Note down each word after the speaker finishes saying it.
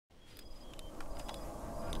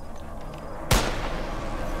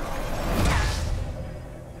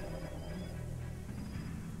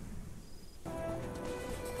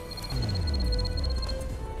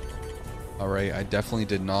Alright, I definitely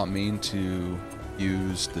did not mean to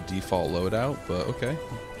use the default loadout, but okay.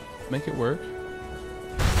 Make it work.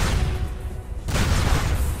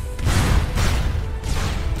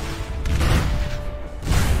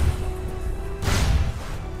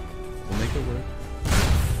 We'll make it work.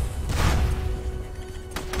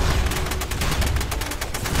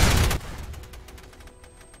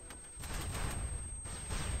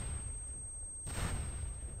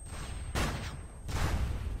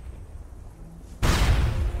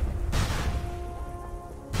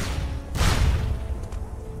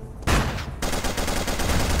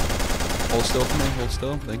 Hold still for me, hold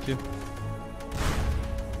still, thank you.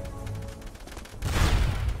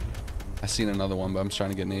 I seen another one, but I'm just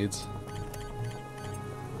trying to get nades.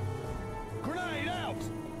 Grenade out!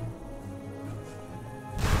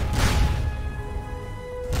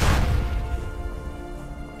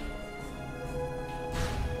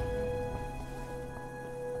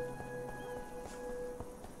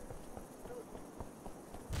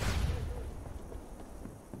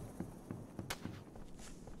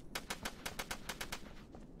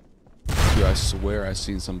 Dude, I swear I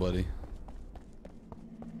seen somebody.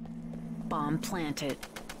 Bomb planted.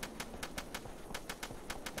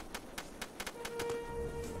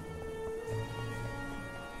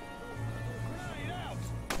 Grenade out!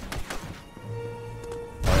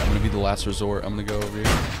 Alright, I'm gonna be the last resort. I'm gonna go over here.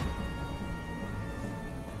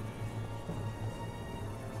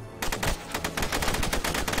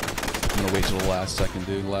 I'm gonna wait till the last second,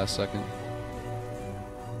 dude. Last second.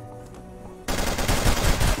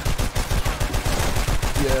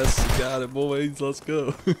 Yes, got it, boys. Let's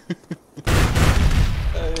go.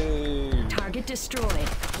 Hey. Target destroyed.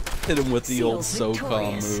 Hit him with the old Seals SOCOM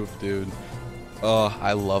victorious. move, dude. Oh,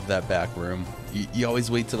 I love that back room. You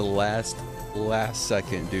always wait to the last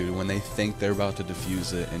second, dude, when they think they're about to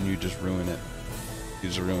defuse it, and you just ruin it. You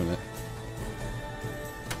just ruin it.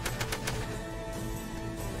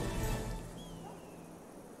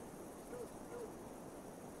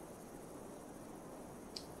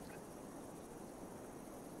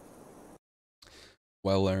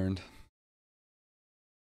 Well earned.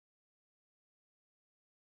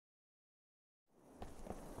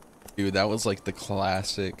 Dude, that was like the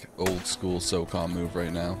classic old school SOCOM move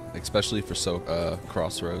right now, especially for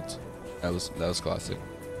Crossroads. That was classic.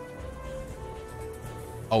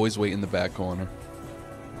 Always wait in the back corner.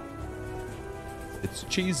 It's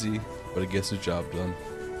cheesy, but it gets the job done.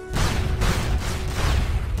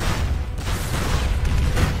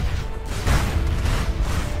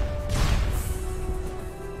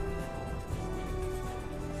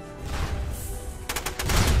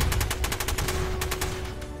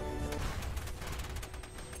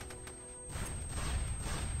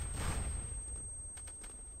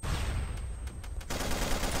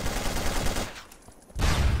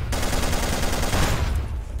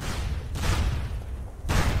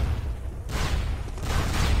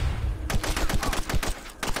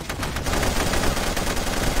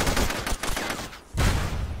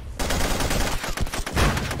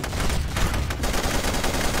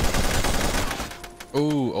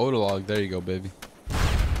 Ooh, Odalog, there you go, baby.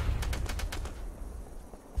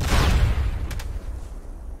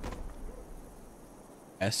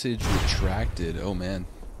 Message retracted. Oh man.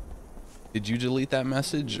 Did you delete that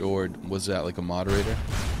message, or was that like a moderator?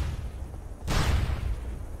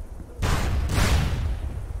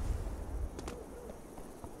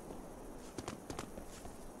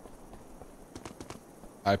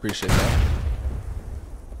 I appreciate that.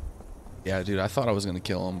 Yeah, dude, I thought I was gonna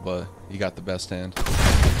kill him, but he got the best hand.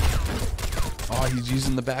 Oh, he's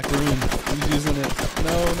using the back room. He's using it.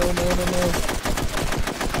 No, no, no, no, no.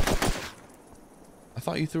 I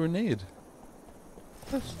thought you threw a nade.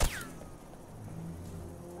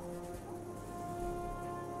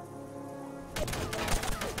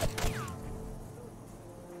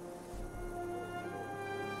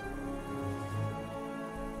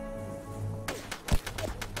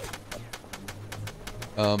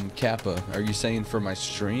 Kappa, are you saying for my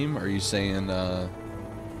stream, or are you saying,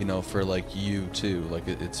 you know, for like you too, like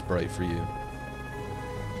it's bright for you?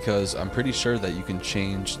 Because I'm pretty sure that you can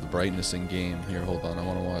change the brightness in game. Here, hold on, I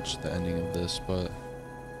want to watch the ending of this, but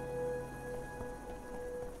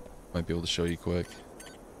might be able to show you quick.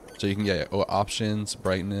 So you can get options,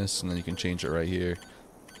 brightness, and then you can change it right here,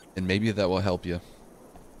 and maybe that will help you.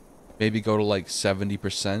 Maybe go to like 70%,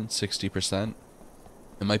 60%.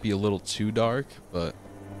 It might be a little too dark, but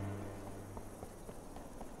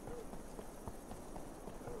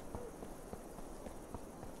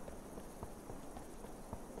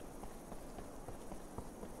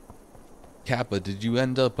Kappa, did you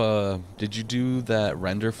end up did you do that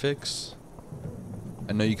render fix?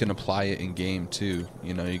 I know you can apply it in game too.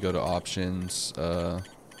 You know, you go to options,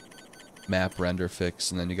 map render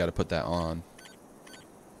fix, and then you got to put that on.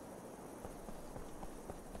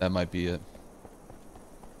 That might be it.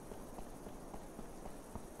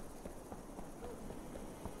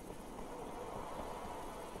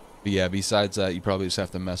 But yeah, besides that, you probably just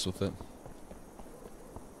have to mess with it.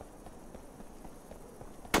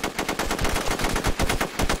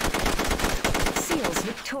 SEALs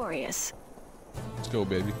victorious. Let's go,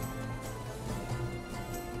 baby.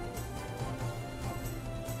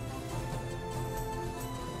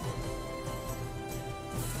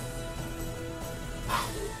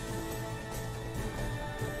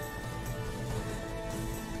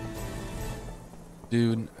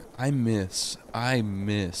 Dude, I miss, like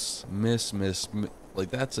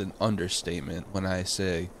that's an understatement when I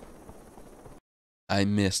say I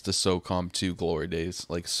miss the SOCOM 2 glory days.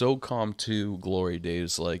 Like SOCOM 2 glory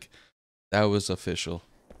days, like that was official.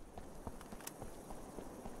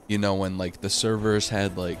 You know, when like the servers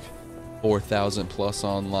had like 4,000 plus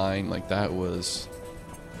online, like that was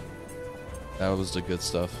the good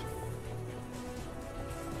stuff.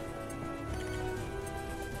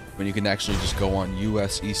 When you can actually just go on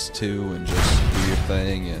US East 2 and just do your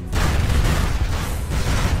thing. And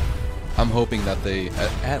I'm hoping that they,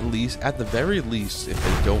 at the very least, if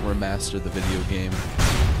they don't remaster the video game,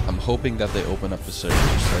 I'm hoping that they open up the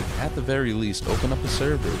servers. Like, at the very least, open up the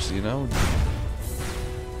servers, you know?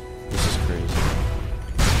 This is crazy.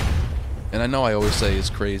 And I know I always say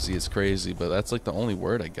it's crazy, but that's like the only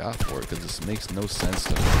word I got for it, because this makes no sense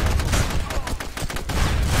to me.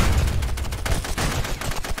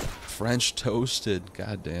 French toasted,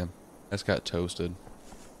 goddamn, that's got toasted.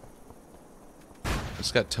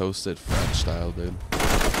 It's got toasted French style, dude.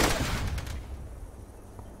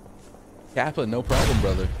 Kaplan, no problem,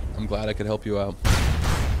 brother. I'm glad I could help you out.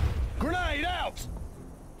 Grenade out!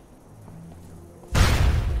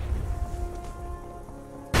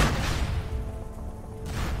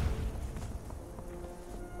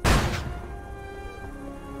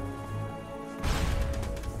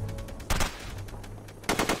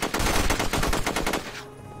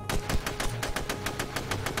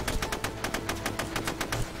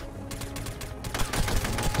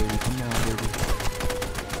 Come on, baby.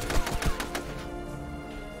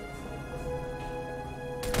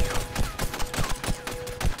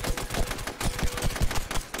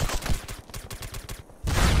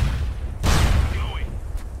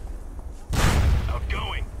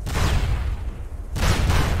 Outgoing.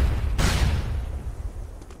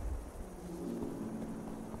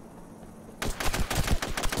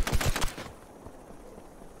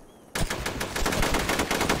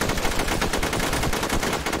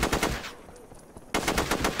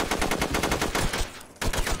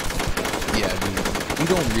 You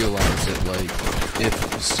don't realize it, like, if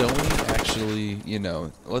Sony actually, you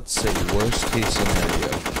know, let's say worst case scenario,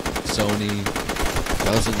 Sony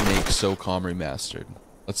doesn't make SOCOM Remastered.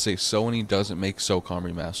 Let's say Sony doesn't make SOCOM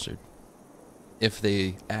Remastered. If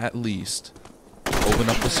they at least open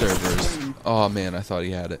up the servers, oh man, I thought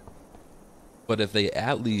he had it. But if they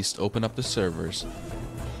at least open up the servers,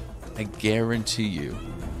 I guarantee you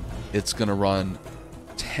it's gonna run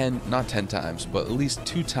not 10 times, but at least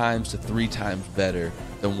 2 times to 3 times better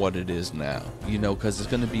than what it is now, you know, because it's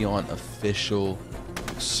going to be on official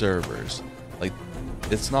servers. Like,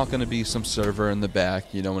 it's not going to be some server in the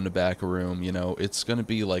back, you know, in the back room, you know, it's going to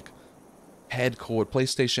be like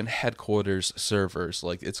PlayStation headquarters servers.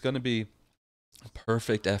 Like, it's going to be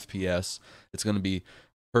perfect FPS, it's going to be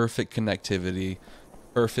perfect connectivity,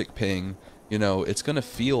 perfect ping. You know, it's gonna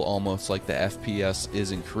feel almost like the FPS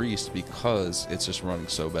is increased because it's just running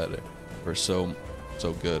so better, or so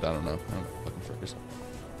good. I don't know. I don't fucking forget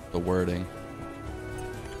the wording.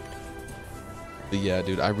 But yeah,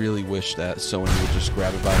 dude, I really wish that Sony would just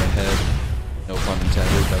grab it by the head. No pun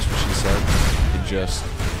intended. That's what she said. And just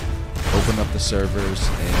open up the servers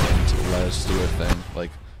and let us do our thing.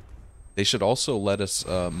 Like, they should also let us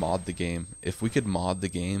mod the game. If we could mod the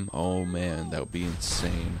game, oh man, that would be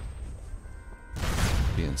insane.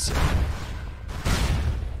 Be insane.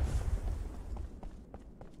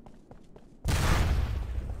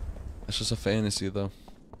 That's just a fantasy, though.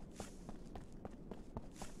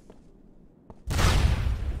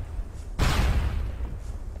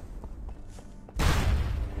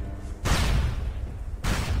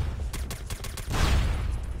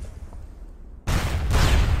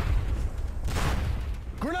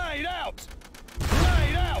 Grenade out!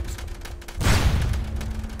 Grenade out!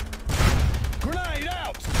 Grenade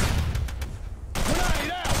out!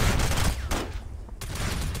 Grenade out!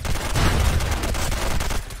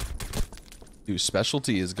 Dude,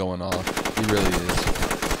 specialty is going off. He really is.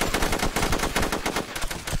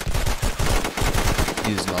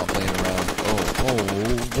 He's not playing around.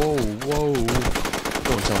 Whoa.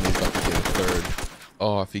 Don't tell me he's about to get a third.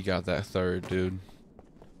 Oh, if he got that third, dude.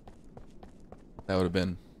 That would have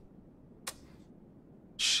been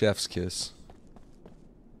chef's kiss.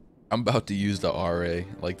 I'm about to use the RA.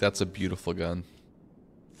 Like, that's a beautiful gun.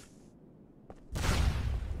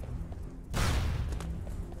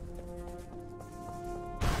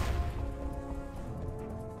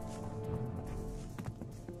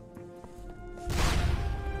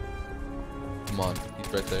 Come on, he's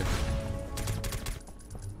right there.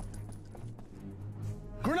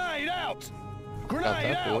 Grenade out! Grenade Got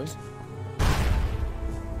that, boy. out!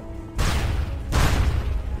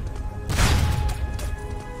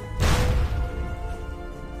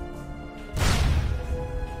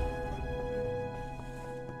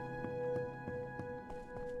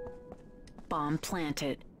 Bomb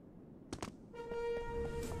planted.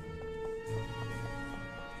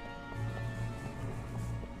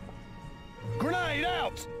 Grenade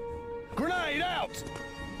out! Grenade out!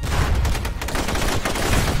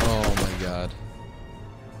 Oh my god.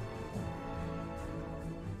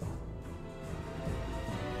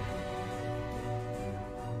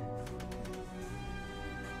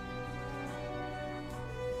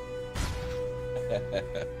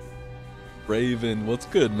 Raven, what's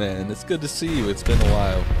good, man? It's good to see you. It's been a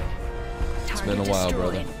while. It's been a while,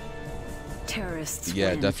 brother. Terrorists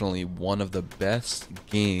Yeah, win. definitely one of the best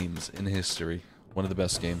games in history. One of the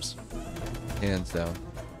best games. Hands down.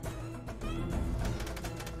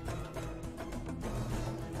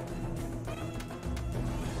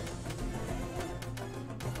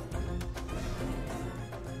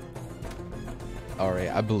 Alright,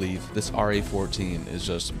 I believe this RA-14 is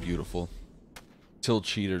just beautiful. Till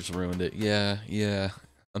cheaters ruined it. Yeah.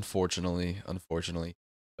 Unfortunately.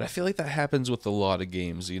 But I feel like that happens with a lot of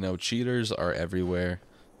games. You know, cheaters are everywhere.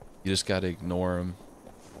 You just gotta ignore them.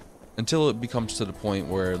 Until it becomes to the point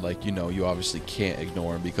where, like, you know, you obviously can't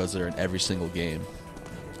ignore them because they're in every single game.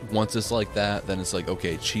 Once it's like that, then it's like,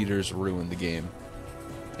 okay, cheaters ruined the game.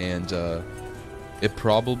 And, it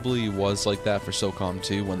probably was like that for SOCOM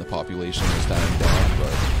 2 when the population was dying down,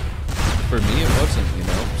 but for me it wasn't, you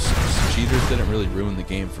know. Cheaters didn't really ruin the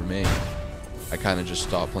game for me. I kind of just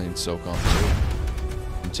stopped playing SOCOM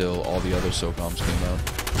 2 until all the other SOCOMs came out.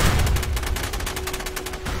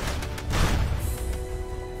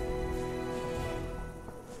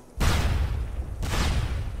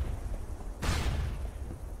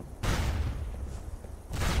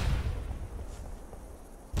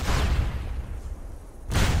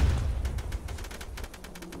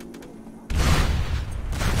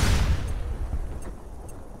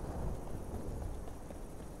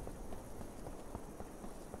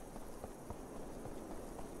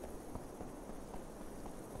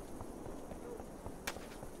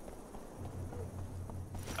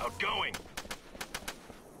 Outgoing.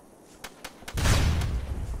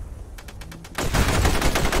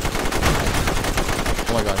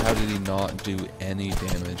 Oh my god, how did he not do any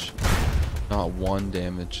damage? Not one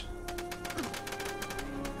damage.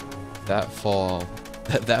 That fall,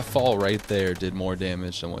 that fall right there did more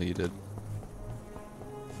damage than what he did.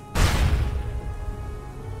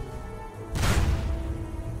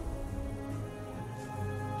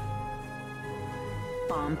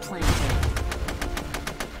 Bomb planted.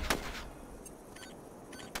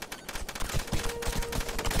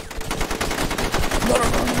 No.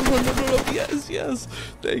 Yes.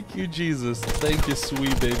 Thank you, Jesus. Thank you,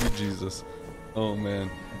 sweet baby Jesus. Oh man,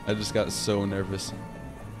 I just got so nervous.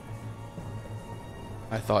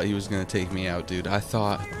 I thought he was gonna take me out, dude. I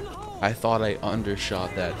thought I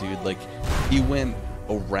undershot that dude. Like, he went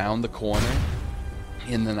around the corner,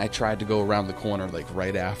 and then I tried to go around the corner like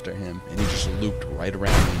right after him, and he just looped right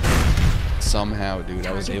around me. Somehow, dude,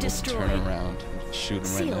 I was able to turn around and shoot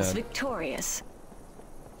him right in the Seals head. victorious.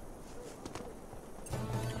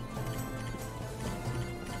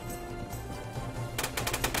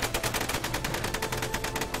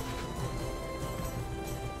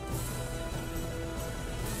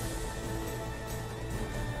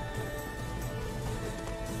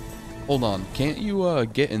 Hold on, can't you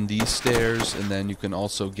get in these stairs and then you can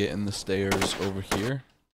also get in the stairs over here?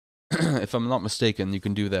 If I'm not mistaken, you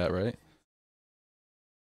can do that, right?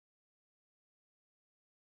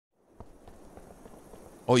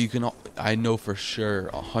 Oh, you can. I know for sure,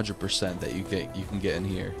 100% that you can get in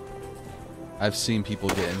here. I've seen people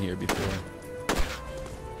get in here before.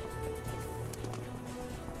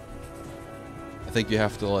 I think you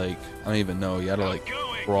have to, like, I don't even know. You gotta like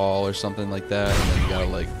crawl or something like that, and then you gotta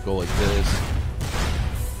like go like this.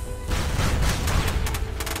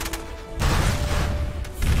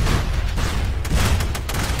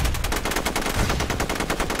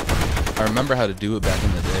 I remember how to do it back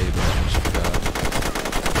in the day, but I just forgot.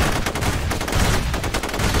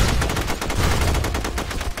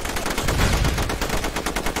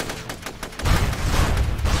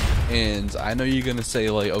 And I know you're gonna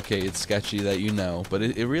say like, okay, it's sketchy that you know, but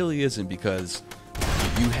it really isn't, because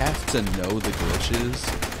you have to know the glitches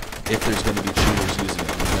if there's gonna be cheaters using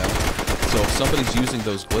them, you know? So if somebody's using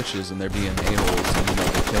those glitches and they're being a-holes and, you know,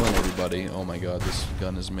 they're killing everybody, oh my god, this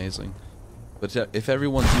gun is amazing. But if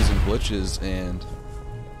everyone's using glitches and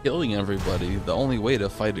killing everybody, the only way to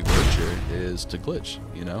fight a glitcher is to glitch,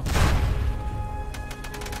 you know?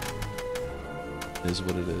 It is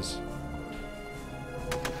what it is.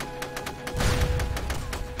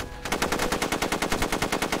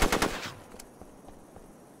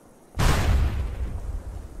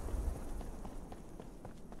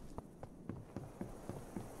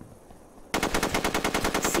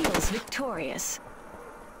 Victorious.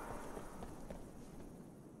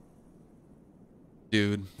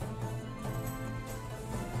 Dude.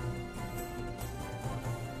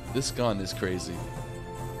 This gun is crazy.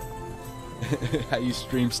 How you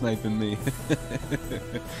stream sniping me?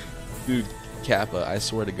 Dude, Kappa, I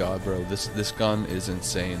swear to God, bro, this gun is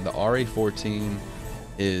insane. The RA-14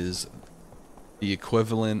 is the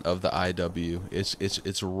equivalent of the IW.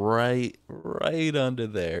 It's right under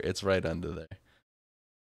there. It's right under there.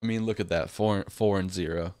 I mean, look at that, 4 and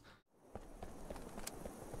 0.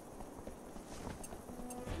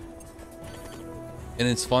 And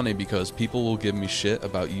it's funny because people will give me shit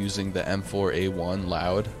about using the M4A1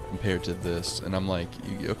 loud compared to this, and I'm like,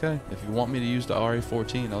 okay, if you want me to use the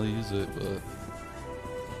RA-14, I'll use it, but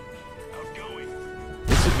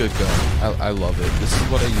it's a good gun. I love it. This is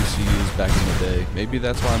what I used to use back in the day. Maybe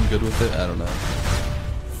that's why I'm good with it, I don't know.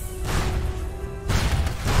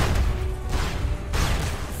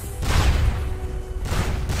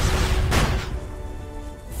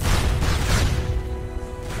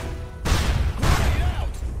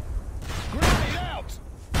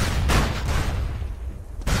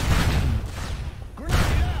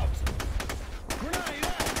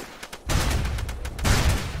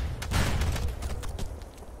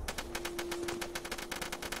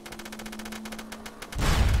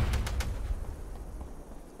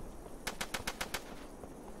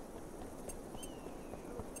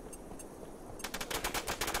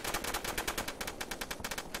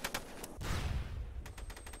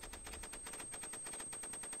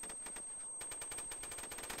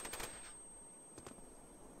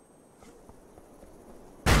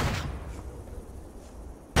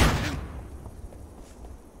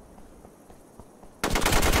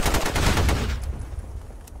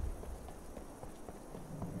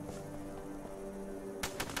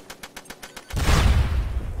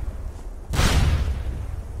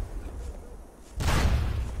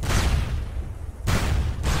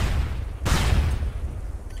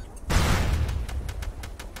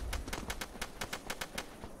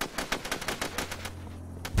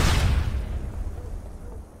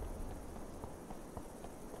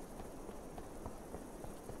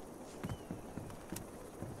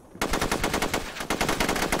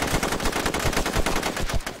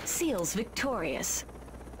 Seals victorious.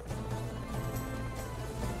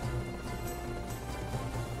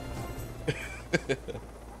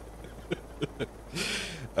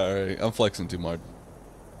 Alright, I'm flexing too much.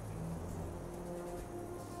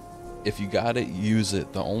 If you got it, use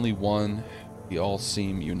it. The only one we all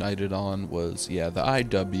seem united on was, yeah, the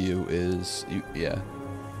IW is, yeah.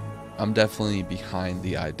 I'm definitely behind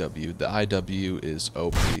the IW. The IW is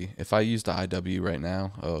OP. If I use the IW right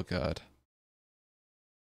now, oh god.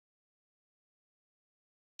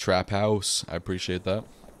 Trap House, I appreciate that.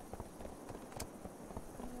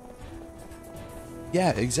 Yeah,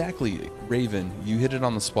 exactly, Raven, you hit it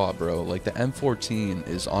on the spot, bro. Like, the M14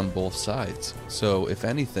 is on both sides. So, if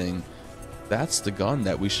anything, that's the gun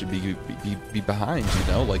that we should be behind,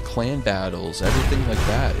 you know? Like, clan battles, everything like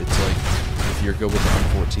that. It's like, if you're good with the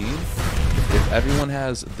M14, if everyone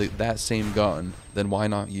has that same gun, then why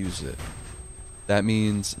not use it? That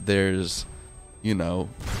means there's, you know,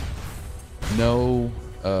 no...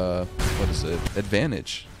 what is it?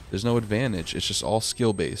 Advantage. There's no advantage. It's just all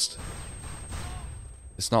skill based.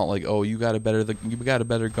 It's not like, oh, you got a better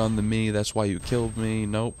gun than me, that's why you killed me.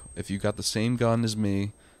 Nope. If you got the same gun as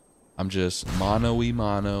me, I'm just mono-y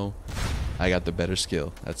mono. I got the better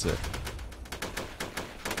skill. That's it.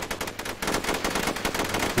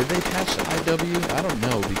 Did they patch the IW? I don't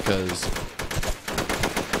know, because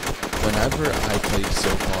whenever I played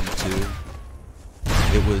SOCOM 2,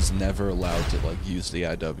 it was never allowed to like use the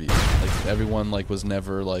IW. Like everyone like was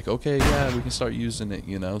never like, okay, yeah, we can start using it,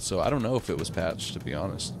 you know. So I don't know if it was patched, to be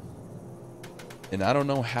honest. And I don't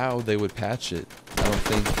know how they would patch it. I don't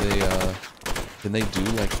think they, can they do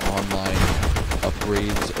like online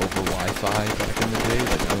upgrades over Wi-Fi back in the day?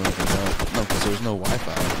 Like, I don't even know. No, because there was no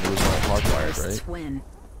Wi-Fi. It was all hardwired, right?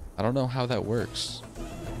 I don't know how that works.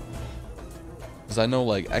 Because I know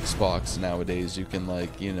like Xbox nowadays, you can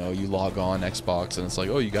like, you know, you log on Xbox and it's like,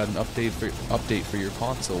 oh, you got an update for your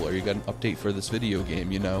console, or you got an update for this video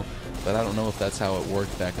game, you know. But I don't know if that's how it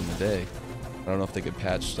worked back in the day. I don't know if they could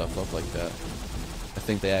patch stuff up like that. I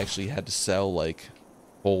think they actually had to sell like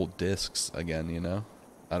whole discs again, you know.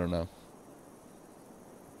 I don't know.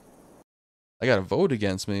 I got a vote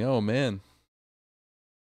against me. Oh man.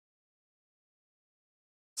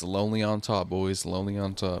 It's lonely on top, boys. Lonely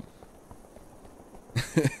on top.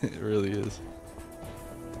 It really is.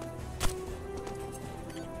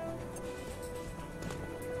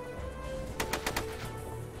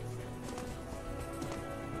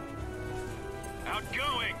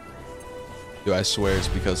 Outgoing. Dude, I swear it's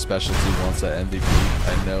because Specialty wants that MVP.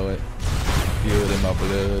 I know it. Feel it in my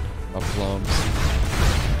blood, my plums.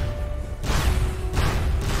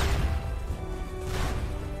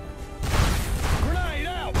 Grenade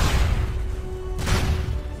out.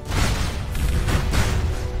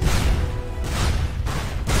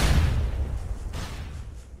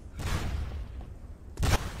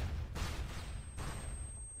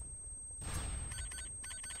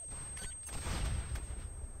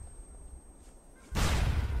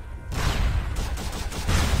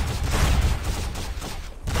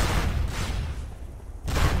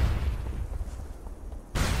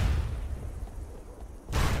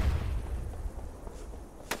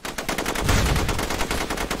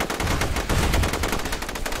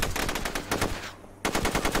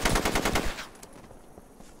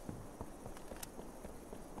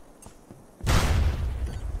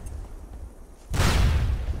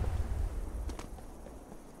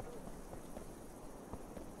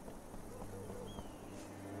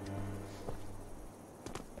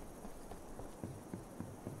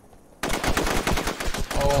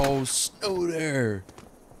 Oh, Snowder!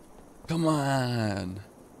 Come on!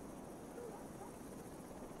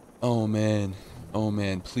 Oh man. Oh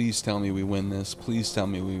man, please tell me we win this. Please tell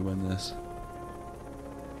me we win this.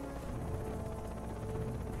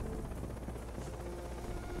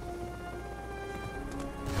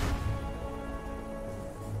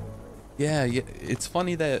 Yeah, it's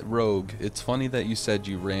funny that Rogue, it's funny that you said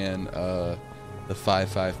you ran the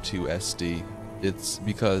 5.52 SD. It's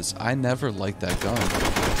because I never liked that gun.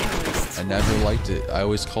 I never liked it. I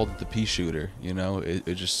always called it the pea shooter, you know?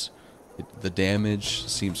 It just, the damage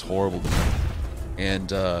seems horrible to me. And,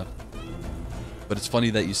 but it's funny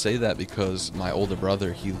that you say that because my older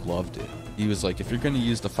brother, he loved it. He was like, if you're going to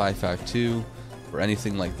use the 5.52 or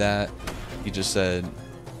anything like that, he just said,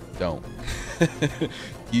 don't.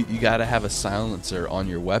 You gotta have a silencer on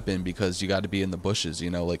your weapon because you got to be in the bushes, you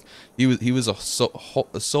know. Like he was a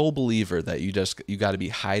sole believer that you got to be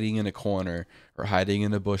hiding in a corner or hiding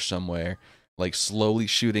in a bush somewhere, like slowly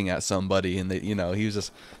shooting at somebody, and you know, he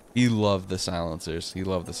loved the silencers. He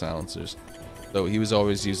loved the silencers. So he was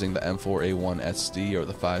always using the M4A1 SD or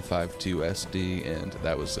the 5.52 SD, and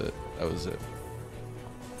that was it. That was it.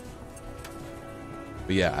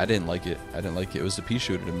 But yeah, I didn't like it. I didn't like it. It was a pea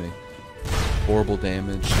shooter to me. Horrible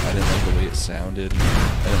damage. I didn't like the way it sounded.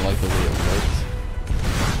 I didn't like the way it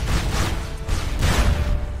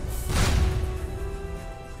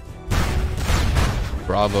looked.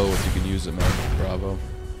 Bravo if you can use it, man. Bravo.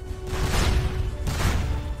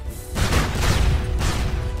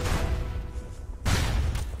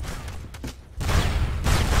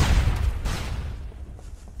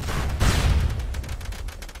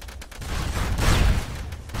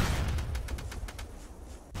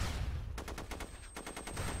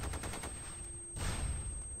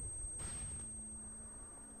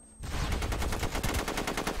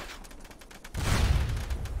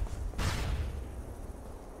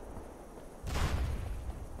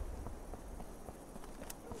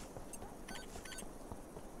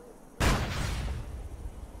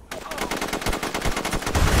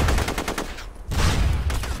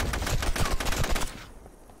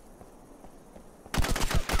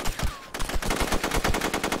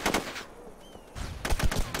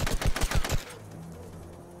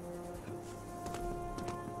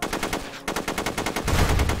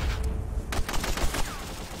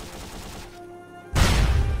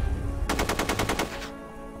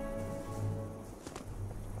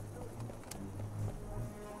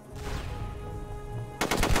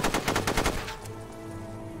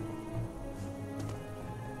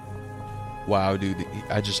 Wow, dude,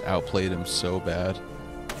 I just outplayed him so bad.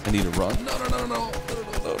 I need to run. No.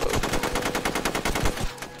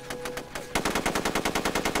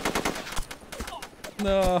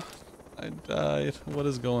 No, I died. What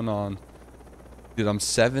is going on? Dude, I'm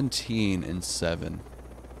 17-7.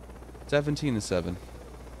 17-7.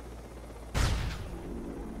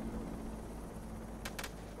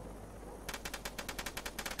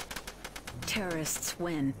 Terrorists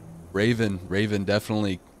win. Raven,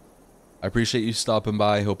 definitely. I appreciate you stopping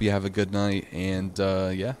by. Hope you have a good night. And,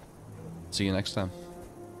 yeah. See you next time.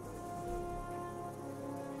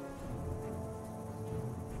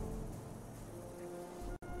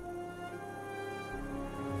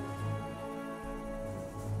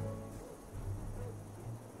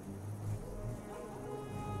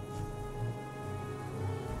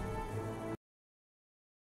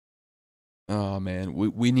 Oh man,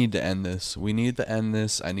 we need to end this. We need to end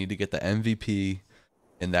this. I need to get the MVP,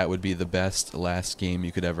 and that would be the best last game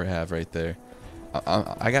you could ever have right there.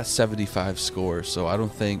 I got 75 scores, so I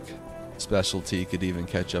don't think Specialty could even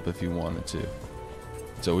catch up if he wanted to.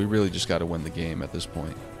 So we really just got to win the game at this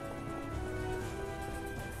point.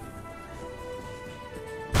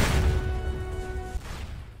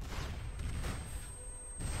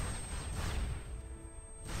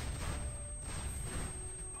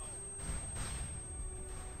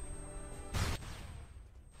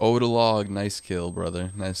 Odalog, nice kill,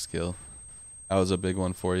 brother. Nice kill. That was a big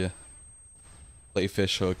one for you. Play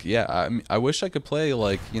Fishhook. Yeah, I wish I could play,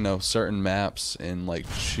 like, you know, certain maps and, like,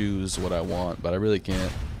 choose what I want, but I really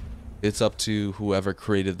can't. It's up to whoever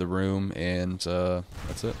created the room, and,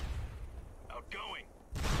 that's it. Outgoing.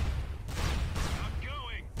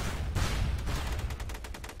 Outgoing.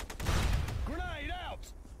 Grenade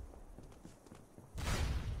out.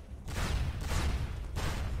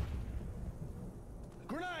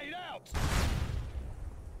 Grenade out.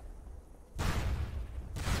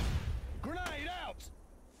 Grenade out.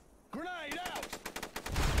 Grenade out.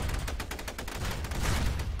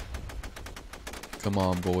 Come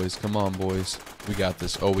on, boys. Come on, boys. We got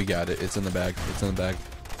this. Oh, we got it. It's in the bag. It's in the bag.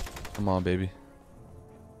 Come on, baby.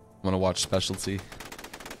 I'm gonna watch Specialty.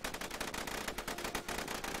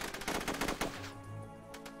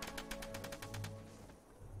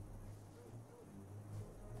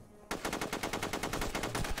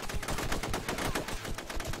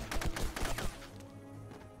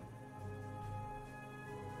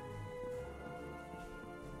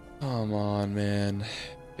 Come on, man.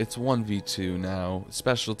 It's 1v2 now.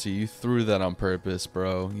 Specialty, you threw that on purpose,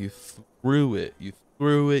 bro. You threw it. You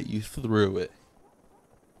threw it. You threw it.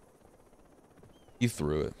 You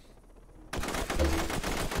threw it.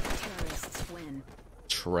 Terrorists win.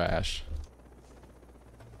 Trash.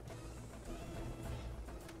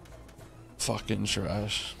 Fucking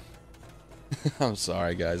trash. I'm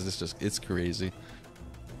sorry, guys. It's crazy.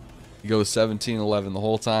 He goes 17-11 the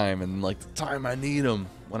whole time, and like the time I need him,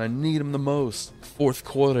 when I need him the most, fourth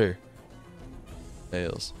quarter,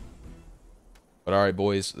 fails. But alright,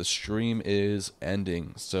 boys, the stream is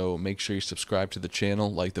ending, so make sure you subscribe to the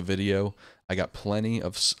channel, like the video. I got plenty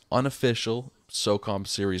of unofficial SOCOM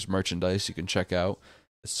series merchandise you can check out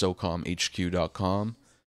at SOCOMHQ.com,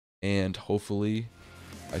 and hopefully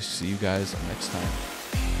I see you guys next time.